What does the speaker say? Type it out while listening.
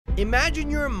Imagine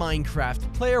you're a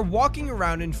Minecraft player walking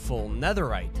around in full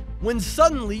netherite, when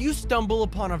suddenly you stumble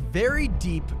upon a very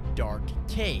deep, dark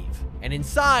cave. And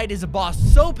inside is a boss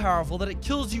so powerful that it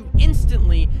kills you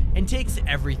instantly and takes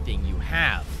everything you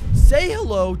have. Say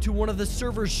hello to one of the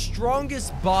server's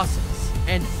strongest bosses,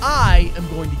 and I am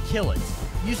going to kill it.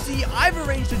 You see, I've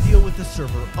arranged a deal with the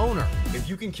server owner. If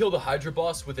you can kill the Hydra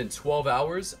Boss within 12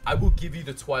 hours, I will give you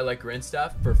the Twilight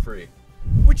Grandstaff for free.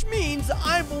 Which means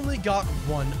I've only got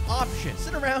one option.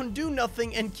 Sit around, do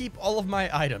nothing, and keep all of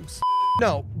my items.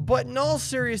 No, but in all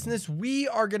seriousness, we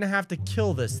are gonna have to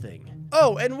kill this thing.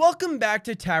 Oh, and welcome back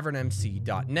to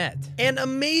TavernMC.net, an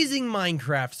amazing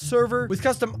Minecraft server with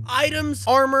custom items,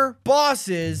 armor,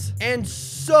 bosses, and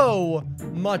so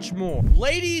much more.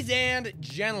 Ladies and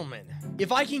gentlemen,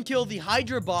 if I can kill the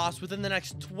Hydra Boss within the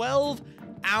next 12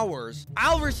 hours,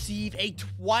 I'll receive a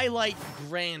Twilight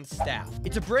Grandstaff.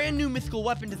 It's a brand new mythical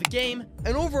weapon to the game,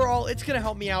 and overall, it's gonna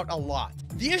help me out a lot.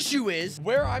 The issue is,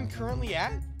 where I'm currently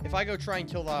at, if I go try and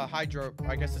kill the Hydra,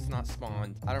 I guess it's not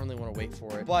spawned. I don't really want to wait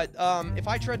for it. But if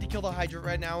I tried to kill the Hydra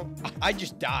right now, I'd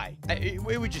just die. It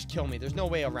would just kill me. There's no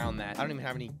way around that. I don't even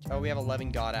have any. Oh, we have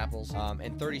 11 god apples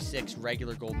and 36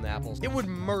 regular golden apples. It would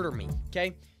murder me,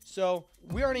 okay? So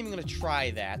we aren't even going to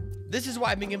try that. This is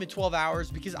why I've been given 12 hours,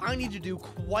 because I need to do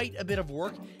quite a bit of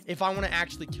work if I want to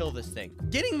actually kill this thing.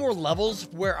 Getting more levels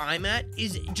where I'm at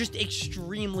is just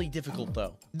extremely difficult,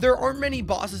 though. There aren't many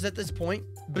bosses at this point,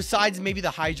 besides maybe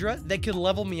the Hydra, that could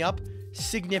level me up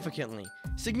significantly.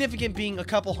 Significant being a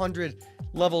couple hundred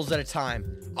levels at a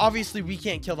time. Obviously, we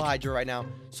can't kill the Hydra right now,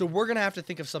 so we're going to have to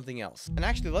think of something else. And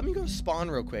actually, let me go to spawn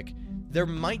real quick. There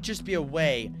might just be a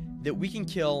way that we can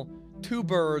kill 2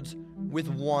 birds with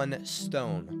 1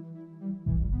 stone.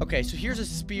 Okay, so here's a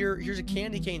spear. Here's a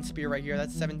candy cane spear right here.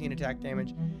 That's 17 attack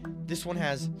damage. This one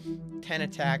has 10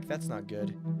 attack. That's not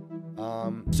good.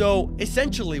 So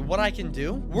essentially what I can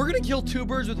do, we're gonna kill 2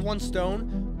 birds with 1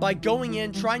 stone by going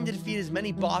in, trying to defeat as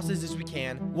many bosses as we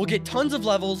can. We'll get tons of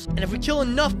levels, and if we kill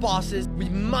enough bosses, we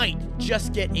might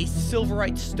just get a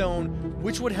silverite stone,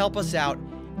 which would help us out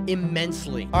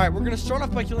immensely. All right, we're gonna start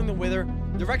off by killing the Wither.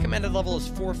 The recommended level is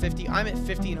 450. I'm at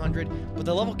 1500, but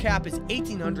the level cap is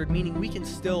 1800, meaning we can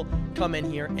still come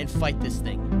in here and fight this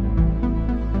thing.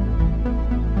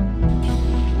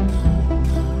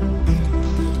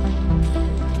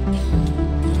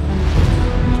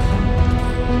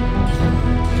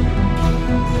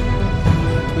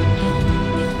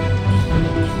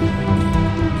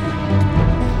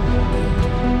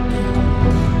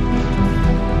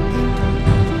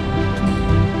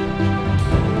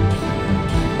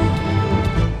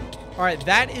 Alright,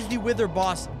 that is the Wither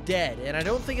boss dead, and I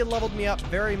don't think it leveled me up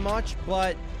very much,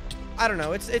 but I don't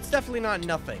know, it's definitely not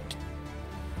nothing.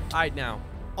 Alright, now,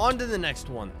 on to the next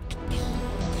one.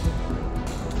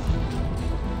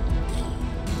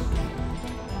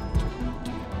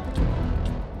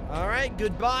 Alright,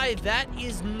 goodbye. That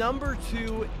is number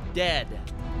 2 dead.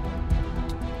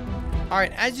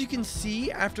 Alright, as you can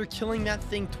see, after killing that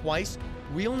thing twice,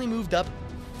 we only moved up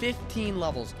 15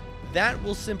 levels. That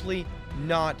will simply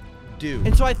not do.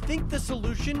 And so I think the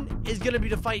solution is going to be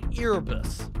to fight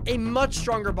Erebus, a much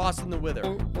stronger boss than the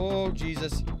Wither. Oh,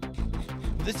 Jesus.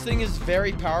 This thing is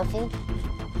very powerful.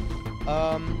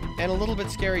 And a little bit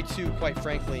scary too, quite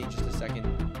frankly. Just a second.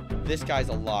 This guy's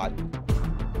a lot.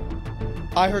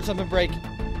 I heard something break.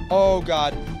 Oh,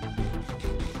 God.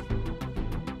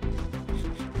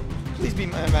 Please be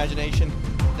my imagination.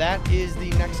 That is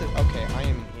the next... Okay, I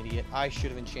am an idiot. I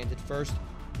should have enchanted first.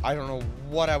 I don't know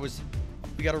what I was...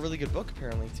 We got a really good book,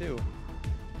 apparently, too.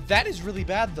 That is really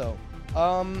bad, though.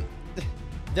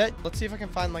 Let's see if I can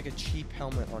find, like, a cheap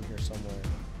helmet on here somewhere.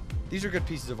 These are good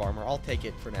pieces of armor. I'll take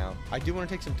it for now. I do want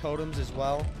to take some totems as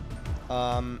well.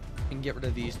 And get rid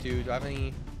of these, dude. Do I have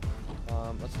any...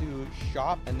 let's do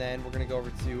shop, and then we're going to go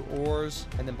over to ores,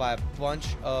 and then buy a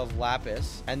bunch of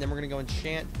lapis. And then we're going to go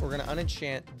enchant... We're going to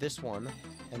unenchant this one,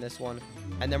 and this one.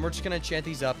 And then we're just going to enchant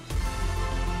these up.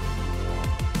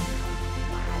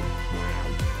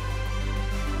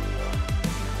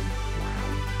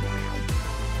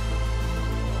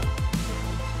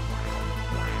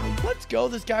 Let's go.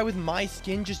 This guy with my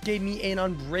skin just gave me an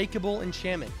unbreakable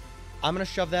enchantment. I'm going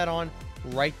to shove that on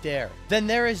right there. Then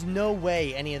there is no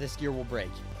way any of this gear will break.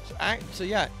 So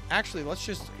yeah, actually, let's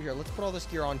put all this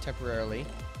gear on temporarily.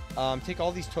 Take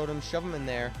all these totems, shove them in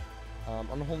there.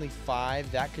 I'm only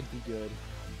 5. That could be good.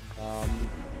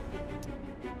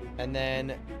 And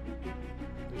then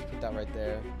just put that right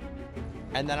there.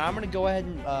 And then I'm going to go ahead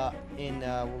and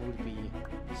what would it be?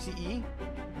 CE.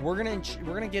 We're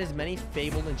gonna get as many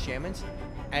fabled enchantments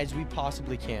as we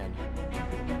possibly can.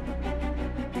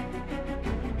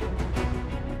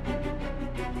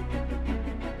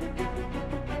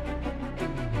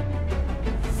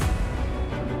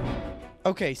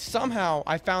 Okay, somehow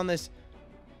I found this.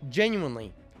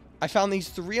 Genuinely, I found these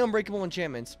 3 unbreakable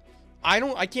enchantments.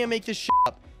 I can't make this shit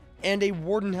up. And a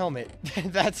warden helmet.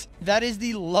 That is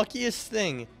the luckiest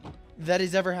thing that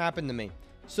has ever happened to me.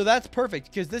 So that's perfect,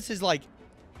 because this is like,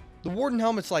 the warden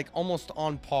helmet's like almost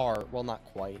on par. Well, not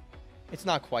quite. It's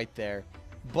not quite there,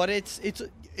 but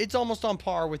it's almost on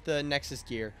par with the Nexus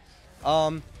gear.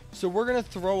 So we're gonna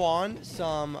throw on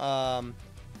some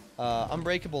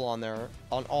unbreakable on there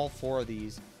on all 4 of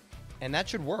these, and that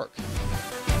should work.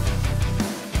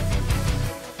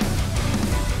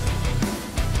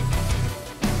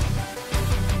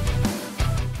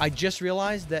 I just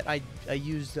realized that I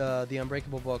used the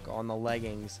Unbreakable book on the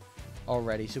leggings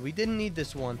already, so we didn't need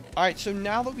this one. All right, so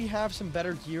now that we have some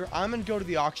better gear, I'm going to go to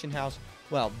the auction house.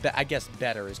 Well, I guess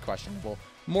better is questionable.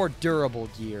 More durable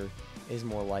gear is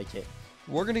more like it.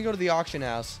 We're going to go to the auction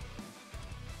house.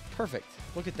 Perfect.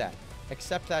 Look at that.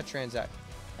 Accept that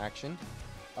transaction.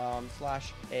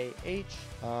 Slash AH.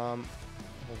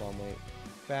 Hold on, wait.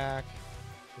 Back.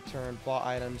 Return. Bought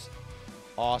items.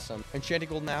 Awesome. Enchanted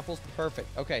golden apples. Perfect.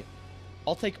 Okay.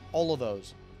 I'll take all of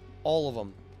those. All of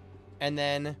them. And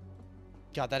then...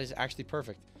 God, that is actually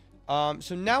perfect.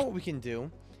 So now what we can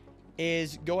do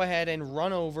is go ahead and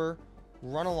run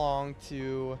along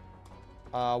to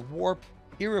Warp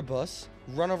Erebus.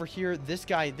 Run over here. This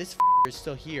guy, this is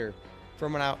still here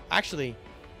from when I... Actually,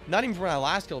 not even from when I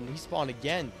last killed him. He spawned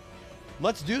again.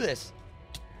 Let's do this.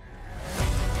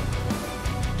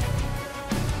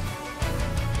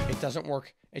 It doesn't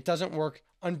work. It doesn't work.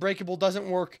 Unbreakable doesn't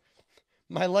work.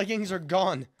 My leggings are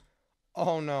gone.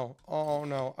 Oh, no. Oh,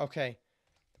 no. Okay.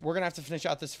 We're going to have to finish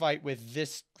out this fight with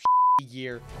this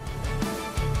gear.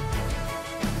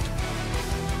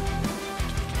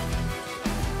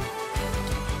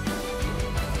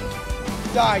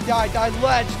 Die, die, die.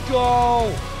 Let's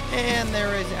go. And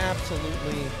there is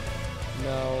absolutely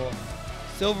no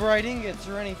silverite ingots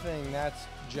or anything. That's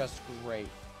just great.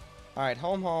 All right,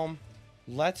 home.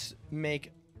 Let's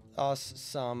make us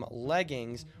some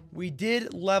leggings. We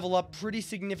did level up pretty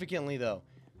significantly, though.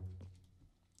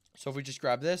 So if we just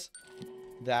grab this,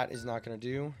 that is not going to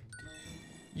do.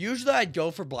 Usually I'd go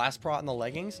for Blast Prot in the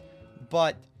leggings,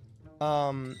 but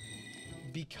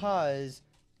because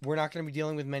we're not going to be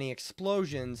dealing with many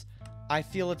explosions, I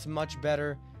feel it's much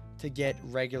better to get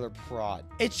regular prot.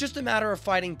 It's just a matter of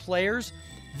fighting players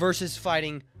versus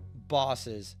fighting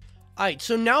bosses. Alright,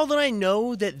 so now that I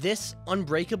know that this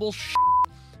unbreakable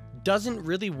doesn't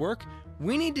really work,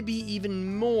 we need to be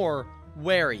even more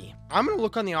wary. I'm gonna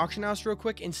look on the auction house real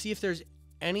quick and see if there's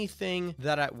anything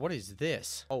that what is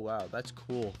this? Oh wow, that's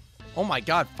cool. Oh my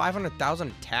god,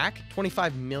 500,000 attack?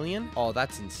 25 million? Oh,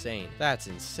 that's insane. That's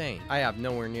insane. I have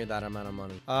nowhere near that amount of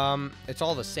money. It's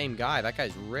all the same guy. That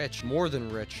guy's rich. More than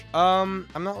rich. I'm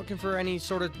not looking for any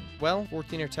sort of, well,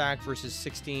 14 attack versus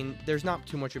 16. There's not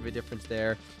too much of a difference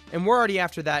there. And we're already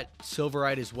after that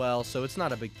silverite as well, so it's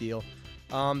not a big deal.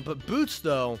 But boots,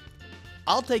 though,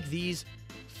 I'll take these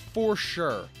for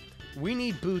sure. We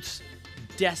need boots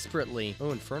desperately.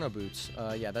 Oh, Inferno boots.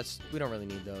 Yeah, we don't really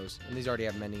need those. And these already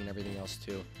have mending and everything else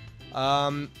too.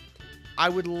 I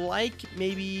would like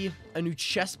maybe a new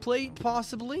chest plate,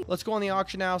 possibly. Let's go on the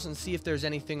auction house and see if there's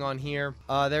anything on here.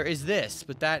 There is this,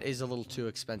 but that is a little too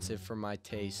expensive for my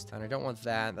taste. And I don't want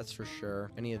that, that's for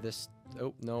sure. Any of this?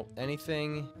 Oh, no.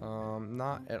 Anything?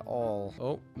 Not at all.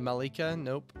 Oh, Malika.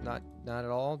 Nope, not at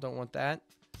all. Don't want that.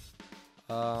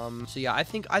 So yeah, I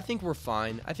think we're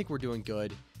fine. I think we're doing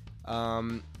good.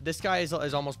 This guy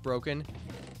is almost broken.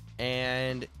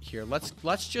 And here,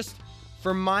 let's just,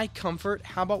 for my comfort,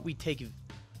 how about we take,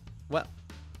 well,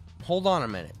 hold on a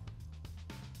minute.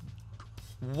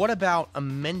 What about a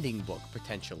mending book,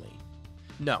 potentially?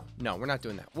 No, we're not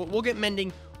doing that. We'll get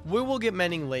mending. We will get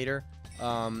mending later.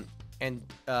 And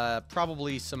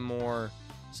probably some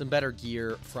better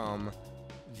gear from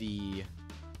the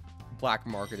black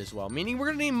market as well, meaning we're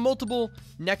gonna need multiple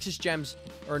Nexus gems,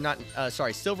 or not,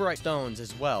 silverite stones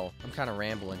as well. I'm kind of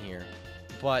rambling here,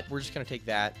 but we're just gonna take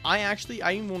that. I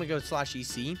even want to go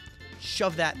 /EC,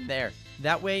 shove that in there.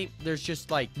 That way, there's just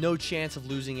like no chance of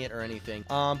losing it or anything.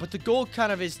 But the goal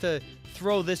kind of is to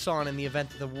throw this on in the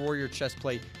event that the warrior chest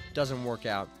plate doesn't work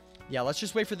out. Yeah, let's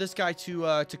just wait for this guy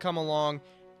to come along,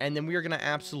 and then we are gonna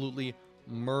absolutely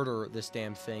murder this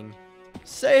damn thing.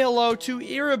 Say hello to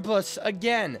Erebus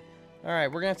again.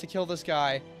 Alright, we're gonna have to kill this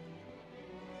guy.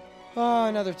 Oh,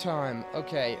 another time.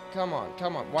 Okay, come on.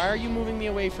 Why are you moving me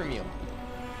away from you?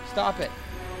 Stop it.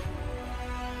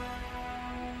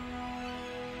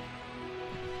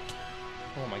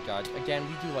 Oh my god. Again,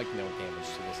 we do like no damage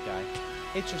to this guy.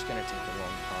 It's just gonna take a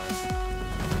long time.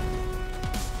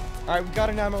 Alright, we got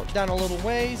it down a little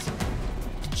ways.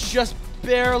 just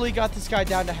barely got this guy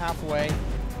down to halfway.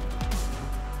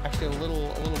 Actually, a little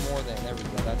more than. There we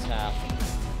go. That's half.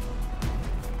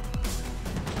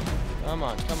 Come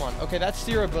on, come on. Okay, that's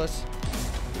Cerebus.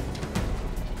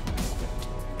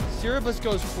 Cerebus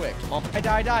goes quick. Oh, I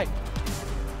die.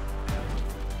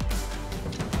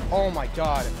 Oh my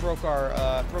God! It broke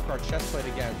our chest plate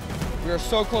again. We are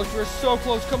so close. We are so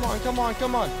close. Come on, come on,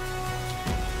 come on.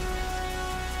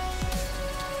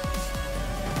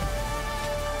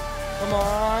 Come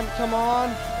on, come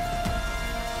on.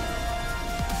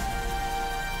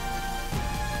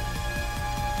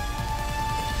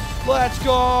 Let's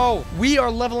go. We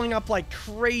are leveling up like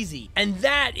crazy. And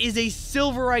that is a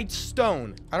silverite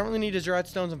stone. I don't really need azurite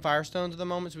stones and fire stones at the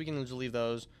moment, so we can just leave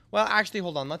those. Well, actually,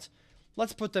 hold on.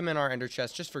 Let's put them in our ender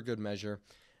chest just for good measure.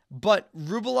 But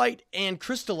rubelite and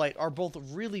crystallite are both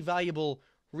really valuable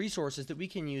resources that we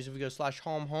can use. If we go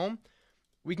 /home,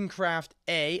 we can craft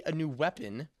a new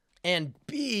weapon, and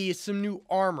B, some new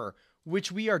armor,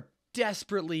 which we are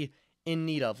desperately in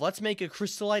need of. Let's make a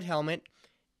crystallite helmet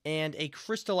and a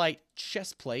crystallite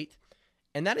chest plate,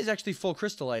 and that is actually full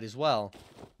crystallite as well.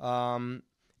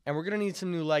 And we're going to need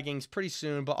some new leggings pretty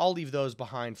soon, but I'll leave those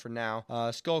behind for now.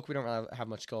 Skulk, we don't really have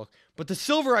much skulk. But the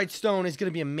silverite stone is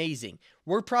going to be amazing.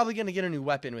 We're probably going to get a new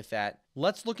weapon with that.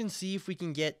 Let's look and see if we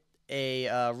can get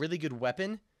a really good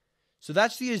weapon. So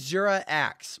that's the Azura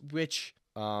Axe, which...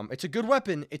 it's a good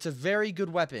weapon. It's a very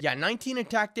good weapon. Yeah, 19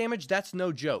 attack damage. That's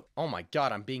no joke. Oh my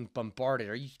God, I'm being bombarded.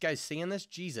 Are you guys seeing this?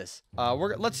 Jesus.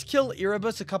 Let's kill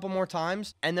Erebus a couple more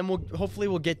times, and then hopefully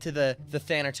we'll get to the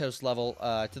Thanatos level,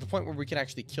 to the point where we can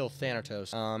actually kill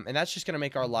Thanatos. And that's just gonna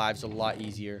make our lives a lot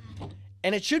easier.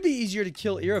 And it should be easier to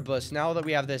kill Erebus now that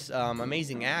we have this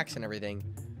amazing axe and everything.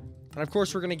 And of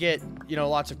course, we're gonna get, you know,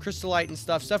 lots of crystallite and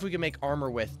stuff we can make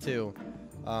armor with too.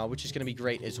 Which is going to be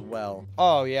great as well.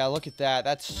 Oh, yeah, look at that.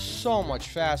 That's so much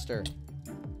faster.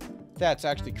 That's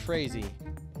actually crazy.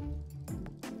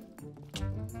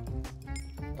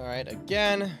 All right,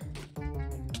 again.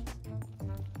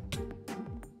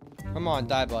 Come on,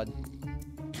 die, bud.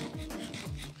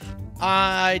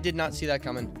 I did not see that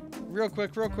coming. Real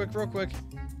quick.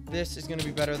 This is going to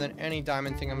be better than any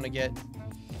diamond thing I'm going to get.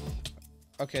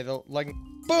 Okay, the leg...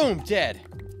 Boom! Dead.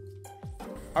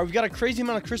 Alright, we've got a crazy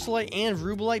amount of crystallite and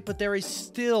rubelite, but there is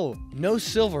still no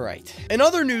silverite. In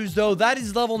other news, though, that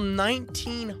is level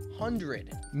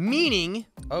 1900. Meaning...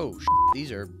 Oh, these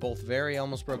are both very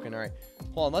almost broken. Alright,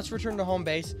 hold on. Let's return to home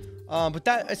base. But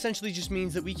that essentially just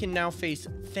means that we can now face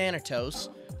Thanatos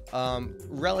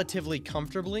relatively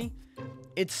comfortably.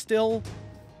 It's still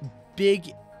big,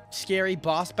 scary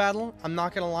boss battle. I'm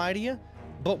not going to lie to you.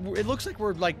 But it looks like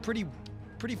we're, like, pretty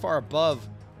far above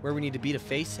where we need to be to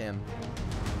face him.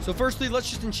 So firstly, let's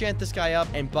just enchant this guy up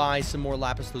and buy some more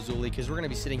lapis lazuli, because we're going to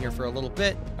be sitting here for a little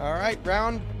bit. All right,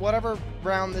 whatever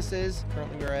round this is.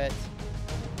 Currently, we're at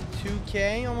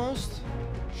 2K almost.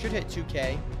 Should hit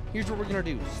 2K. Here's what we're going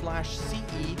to do.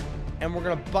 /CE, and we're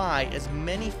going to buy as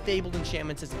many fabled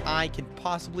enchantments as I can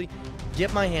possibly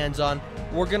get my hands on.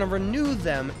 We're going to renew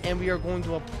them, and we are going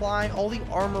to apply all the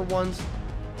armor ones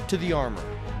to the armor.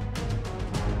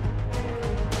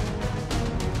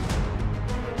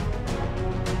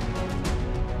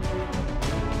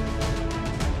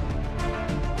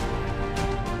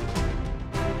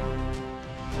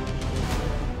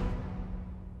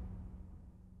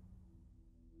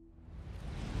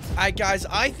 Alright guys,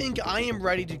 I think I am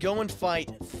ready to go and fight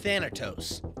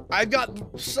Thanatos. I've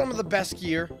got some of the best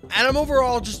gear, and I'm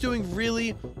overall just doing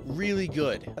really, really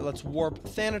good. Let's warp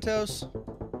Thanatos.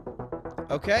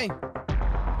 Okay.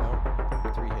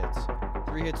 No, 3 hits.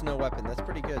 3 hits, no weapon. That's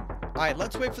pretty good. Alright,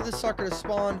 let's wait for this sucker to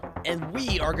spawn, and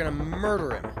we are gonna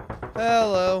murder him.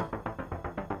 Hello.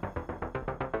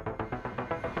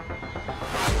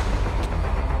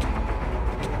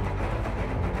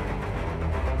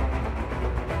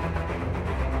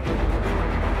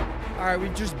 Alright, we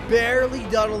just barely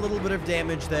done a little bit of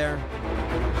damage there.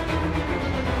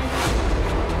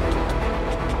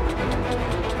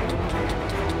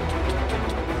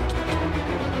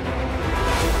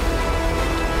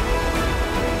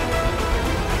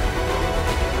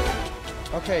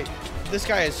 Okay, this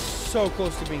guy is so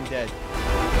close to being dead.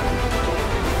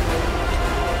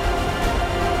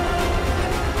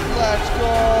 Let's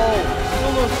go!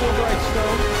 Still no silverite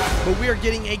stone, but we are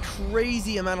getting a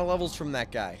crazy amount of levels from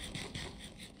that guy.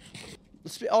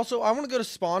 Also, I want to go to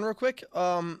spawn real quick.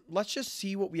 Let's just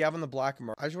see what we have on the black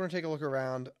market. I just want to take a look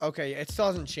around. Okay, it still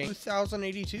hasn't changed.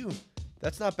 2082.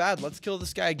 That's not bad. Let's kill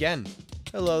this guy again.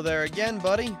 Hello there again,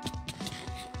 buddy.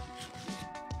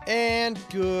 And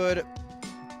goodbye.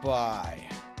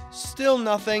 Still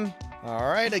nothing. All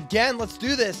right, again, let's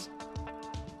do this.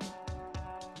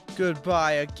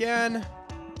 Goodbye again.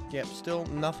 Yep, still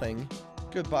nothing.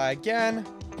 Goodbye again.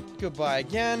 Goodbye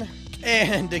again.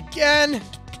 And again.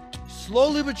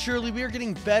 Slowly but surely, we are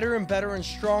getting better and better and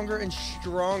stronger and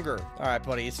stronger. All right,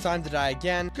 buddy, it's time to die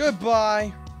again.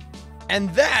 Goodbye.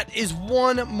 And that is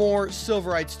one more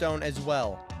silverite stone as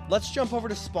well. Let's jump over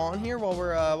to spawn here while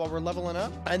we're leveling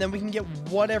up, and then we can get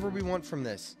whatever we want from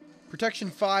this. Protection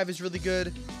 5 is really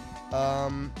good.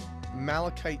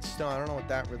 Malachite stone. I don't know what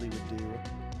that really would do.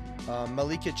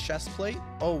 Malika chestplate.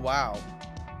 Oh wow.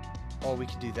 Oh, we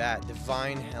could do that.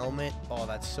 Divine helmet. Oh,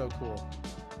 that's so cool.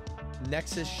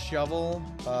 Nexus shovel.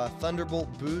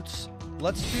 Thunderbolt boots.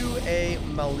 Let's do a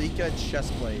Malika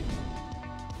chestplate.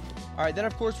 All right, then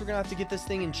of course we're gonna have to get this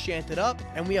thing enchanted up,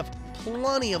 and we have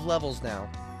plenty of levels now.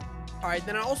 All right,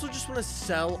 then I also just want to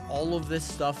sell all of this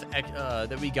stuff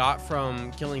that we got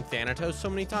from killing Thanatos so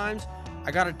many times.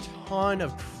 I got a ton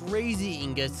of crazy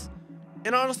ingots,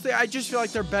 and honestly, I just feel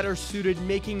like they're better suited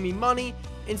making me money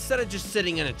instead of just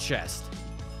sitting in a chest.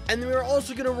 And then we're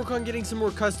also going to work on getting some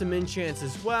more custom enchants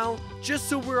as well, just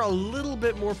so we're a little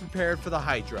bit more prepared for the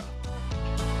Hydra.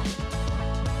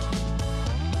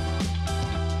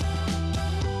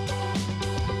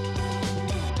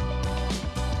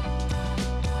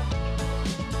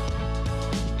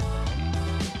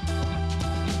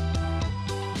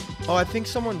 Oh, I think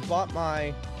someone bought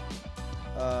my,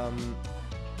 hold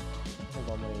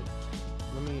on,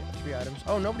 let me, 3 items.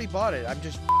 Oh, nobody bought it. I'm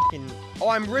just oh,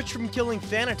 I'm rich from killing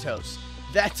Thanatos.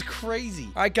 That's crazy.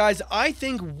 All right, guys, I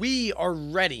think we are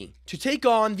ready to take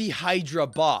on the Hydra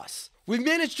Boss. We've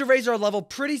managed to raise our level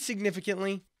pretty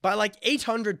significantly by like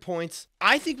 800 points.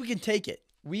 I think we can take it.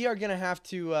 We are gonna have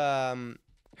to,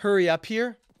 hurry up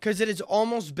here, because it has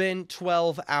almost been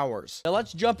 12 hours. Now,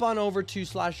 let's jump on over to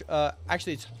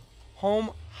actually, it's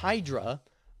Home Hydra.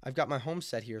 I've got my home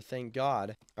set here, thank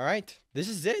God. All right, this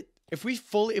is it. If we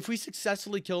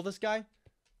successfully kill this guy,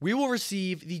 we will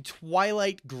receive the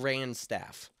Twilight Grand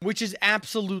Staff, which is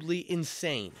absolutely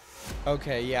insane.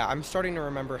 Okay, yeah, I'm starting to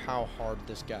remember how hard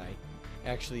this guy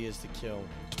actually is to kill.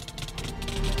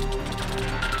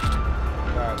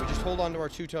 All right, we just hold on to our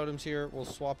 2 totems here. We'll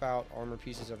swap out armor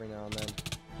pieces every now and then.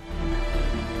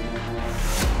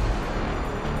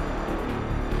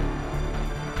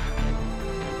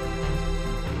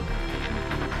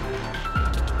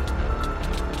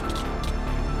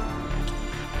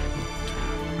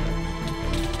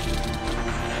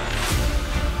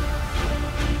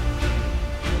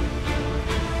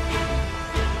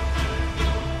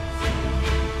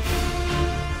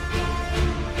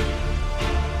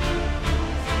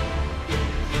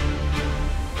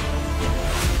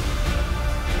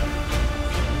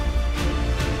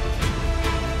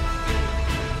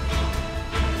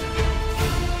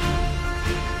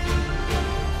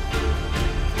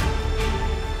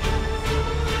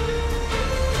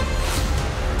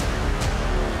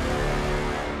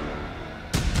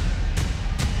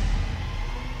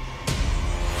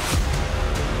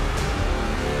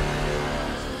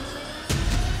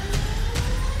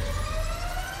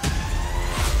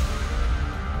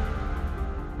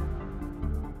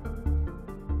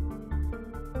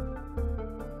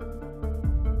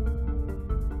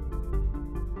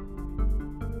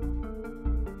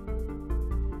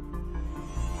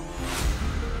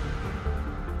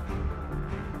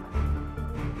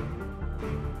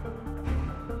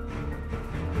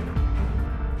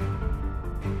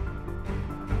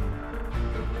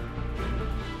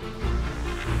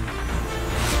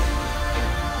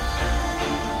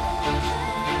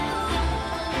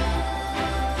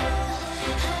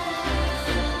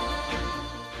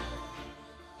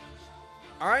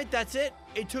 Alright, that's it.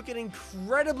 It took an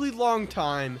incredibly long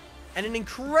time and an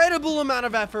incredible amount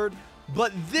of effort,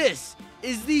 but this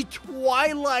is the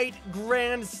Twilight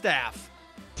Grand Staff.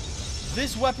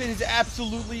 This weapon is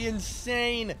absolutely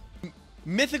insane.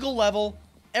 Mythical level,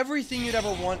 everything you'd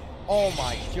ever want. Oh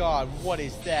my God, what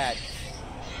is that?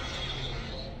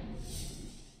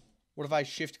 What if I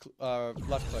shift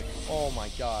left click? Oh my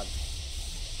God.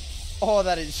 Oh,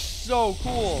 that is so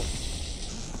cool.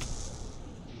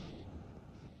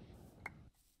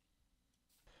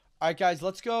 Alright guys,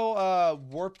 let's go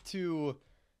warp to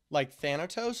like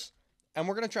Thanatos, and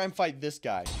we're gonna try and fight this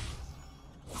guy.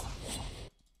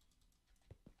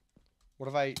 What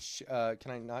if I can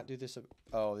I not do this?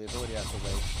 Oh, the ability has to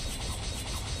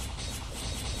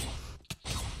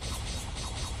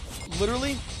wait.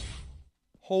 Literally,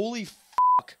 holy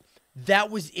fuck, that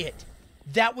was it.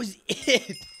 That was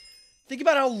it. Think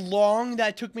about how long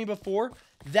that took me before.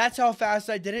 That's how fast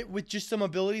I did it with just some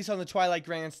abilities on the Twilight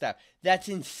Grand Staff. That's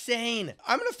insane.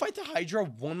 I'm going to fight the Hydra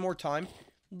one more time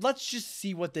let's just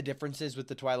see what the difference is with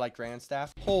the Twilight Grand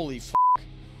Staff. Holy f***.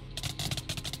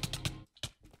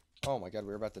 Oh my god,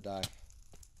 we're about to die.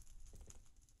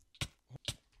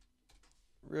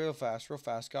 Real fast, real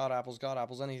fast. God apples,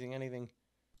 anything.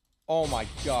 Oh my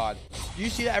god. Do you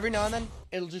see that every now and then?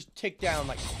 It'll just tick down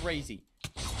like crazy.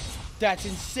 That's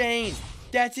insane.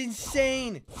 That's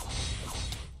insane.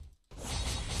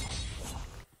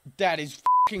 That is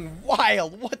fucking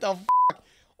wild. What the fuck?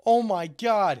 Oh my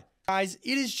god. Guys,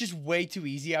 it is just way too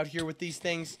easy out here with these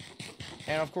things.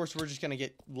 And of course, we're just gonna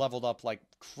get leveled up like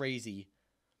crazy.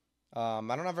 I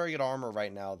don't have very good armor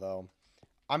right now, though.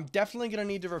 I'm definitely gonna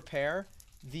need to repair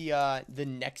the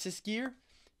Nexus gear,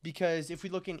 because if we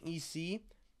look in EC,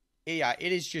 yeah,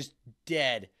 it is just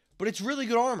dead. But it's really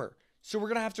good armor, so we're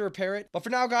gonna have to repair it. But for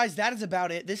now, guys, that is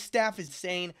about it. This staff is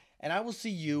insane, and I will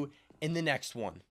see you in the next one.